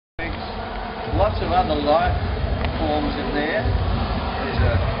lots of other life forms in there. There's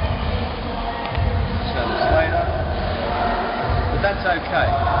a Slater, but that's okay.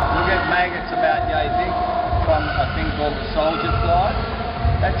 You'll get maggots about yay big from a thing called the soldier fly.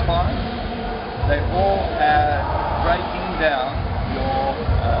 That's fine. They all are breaking down your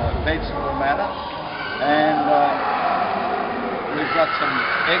vegetable matter, and we've got some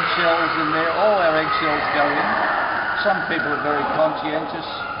eggshells in there. All our eggshells go in. Some people are very conscientious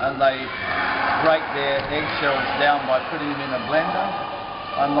and they break their eggshells down by putting them in a blender.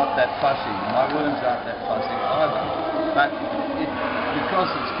 I'm not that fussy. My worms aren't that fussy either. But because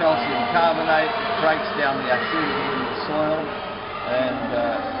it's calcium carbonate, it breaks down the acidity in the soil, and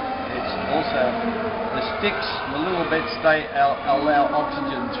it's also the sticks, the little bits, they allow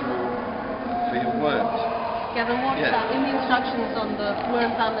oxygen through for your worms. Gavin, what in the instructions on the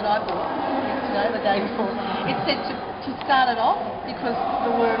worm farm that I bought yesterday, the day before, it said to start it off, because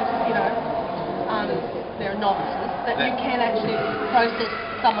the worms, you know, they're novices, that you can actually process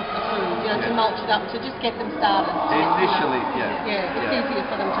some of the food, you know, to mulch it up, to just get them started. Initially, it's easier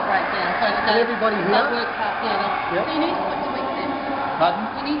for them to break down. So Can everybody hear? Work hard, So you need to put twigs in. Pardon?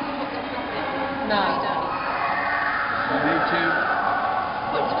 You need to put the twigs in. No. You don't. You need to?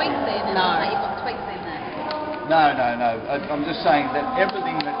 Put twigs in and say you've got twigs in there. No. I'm just saying that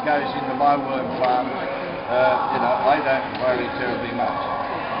everything that goes into my worm farm, you know, I don't worry terribly much.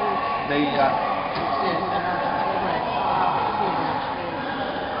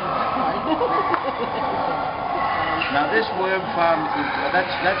 Now this worm farm,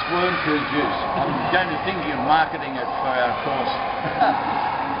 that's worm poo juice. I'm going to thinking of marketing it for our course.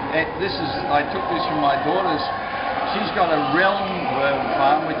 I took this from my daughter's. She's got a realm worm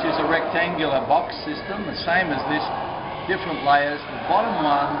farm, which is a rectangular box system, the same as this, different layers. The bottom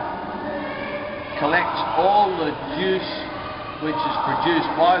one collects all the juice which is produced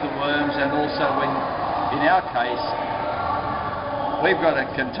by the worms, and also in our case, we've got a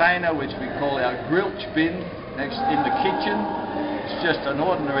container which we call our grilch bin next in the kitchen. It's just an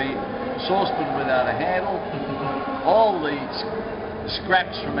ordinary saucepan without a handle. All the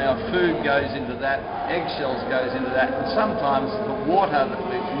scraps from our food goes into that, eggshells goes into that, and sometimes the water that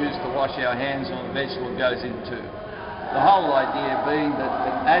we've used to wash our hands on the vegetable goes into. The whole idea being that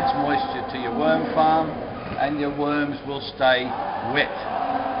it adds moisture to your worm farm and your worms will stay wet.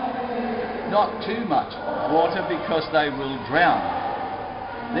 Not too much water because they will drown.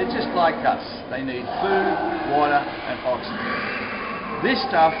 They're just like us. They need food, water and oxygen. This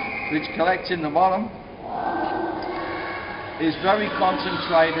stuff, which collects in the bottom, is very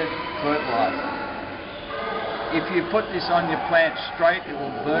concentrated fertilizer. If you put this on your plants straight, it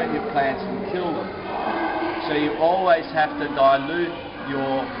will burn your plants and kill them. So you always have to dilute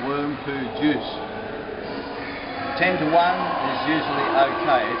your worm poo juice. 10 to 1 is usually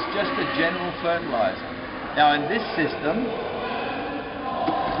okay. It's just a general fertilizer. Now in this system,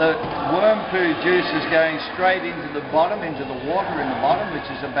 the worm poo juice is going straight into the bottom, into the water in the bottom, which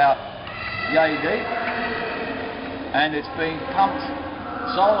is about yay deep. And it's being pumped,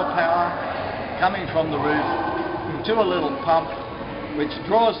 solar power coming from the roof to a little pump which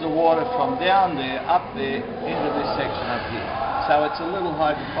draws the water from down there, up there, into this section up here. So it's a little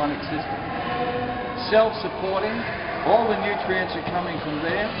hydroponic system. Self-supporting, all the nutrients are coming from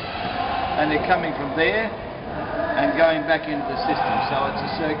there, and they're coming from there and going back into the system. So it's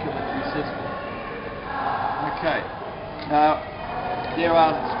a circulatory system. Okay, now there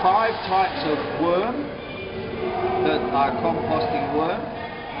are 5 types of worm that are composting worm.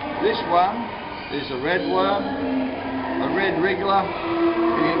 This one is a red worm, a red wriggler.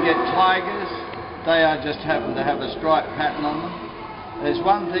 You can get tigers. They just happen to have a striped pattern on them. There's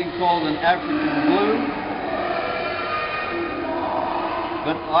one thing called an African blue,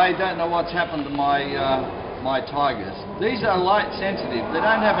 but I don't know what's happened to my tigers. These are light sensitive. They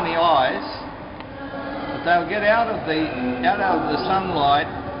don't have any eyes, but they'll get out of the sunlight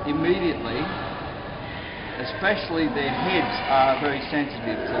immediately. Especially their heads are very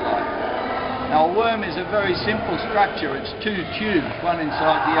sensitive to light. Now a worm is a very simple structure. It's 2 tubes, one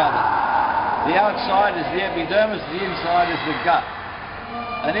inside the other. The outside is the epidermis, the inside is the gut.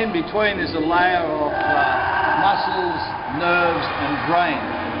 And in between is a layer of muscles, nerves and brain.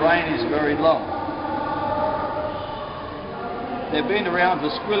 The brain is very long. They've been around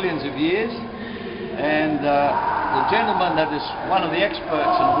for squillions of years, and the gentleman that is one of the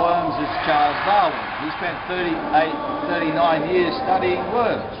experts in worms is Charles Darwin. He spent 39 years studying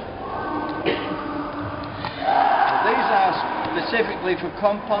worms. So these are specifically for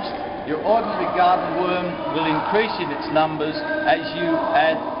compost. Your ordinary garden worm will increase in its numbers as you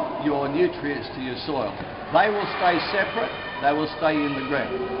add your nutrients to your soil. They will stay separate, they will stay in the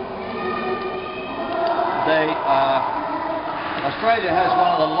ground. Australia has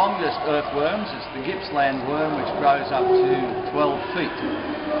one of the longest earthworms. It's the Gippsland worm, which grows up to 12 feet.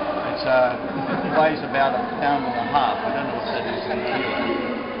 It weighs about 1.5 pounds. I don't know what that is in a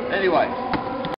kilo. Anyway.